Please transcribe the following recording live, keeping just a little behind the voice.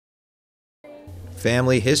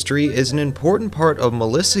Family history is an important part of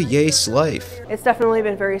Melissa Yeast's life. It's definitely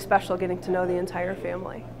been very special getting to know the entire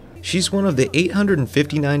family. She's one of the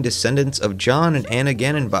 859 descendants of John and Anna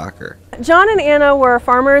Gannenbacher. John and Anna were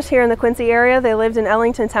farmers here in the Quincy area. They lived in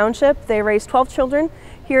Ellington Township. They raised 12 children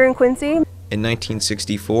here in Quincy. In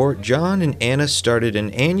 1964, John and Anna started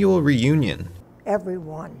an annual reunion.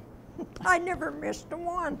 Everyone. I never missed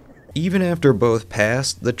one. Even after both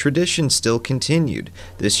passed, the tradition still continued.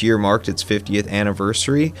 This year marked its 50th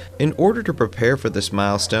anniversary. In order to prepare for this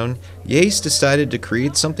milestone, Yeast decided to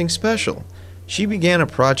create something special. She began a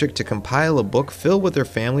project to compile a book filled with her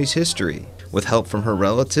family's history. With help from her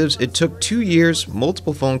relatives, it took 2 years,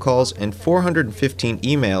 multiple phone calls, and 415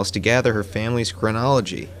 emails to gather her family's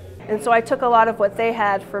chronology. And so I took a lot of what they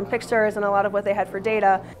had from pictures and a lot of what they had for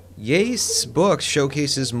data. Yeast's book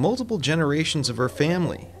showcases multiple generations of her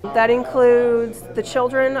family. That includes the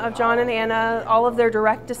children of John and Anna, all of their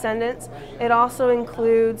direct descendants. It also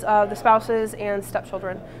includes the spouses and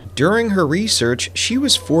stepchildren. During her research, she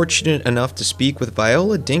was fortunate enough to speak with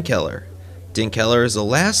Viola Dinkeller. Dinkeller is the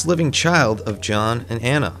last living child of John and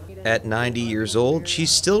Anna. At 90 years old, she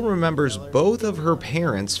still remembers both of her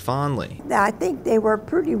parents fondly. I think they were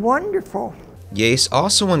pretty wonderful. Yeast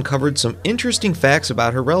also uncovered some interesting facts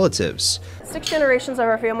about her relatives. 6 generations of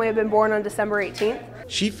our family have been born on December 18th.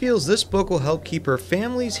 She feels this book will help keep her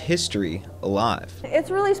family's history alive. It's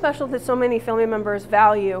really special that so many family members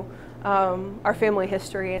value our family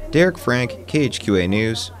history. Derek Frank, KHQA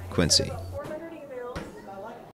News, Quincy.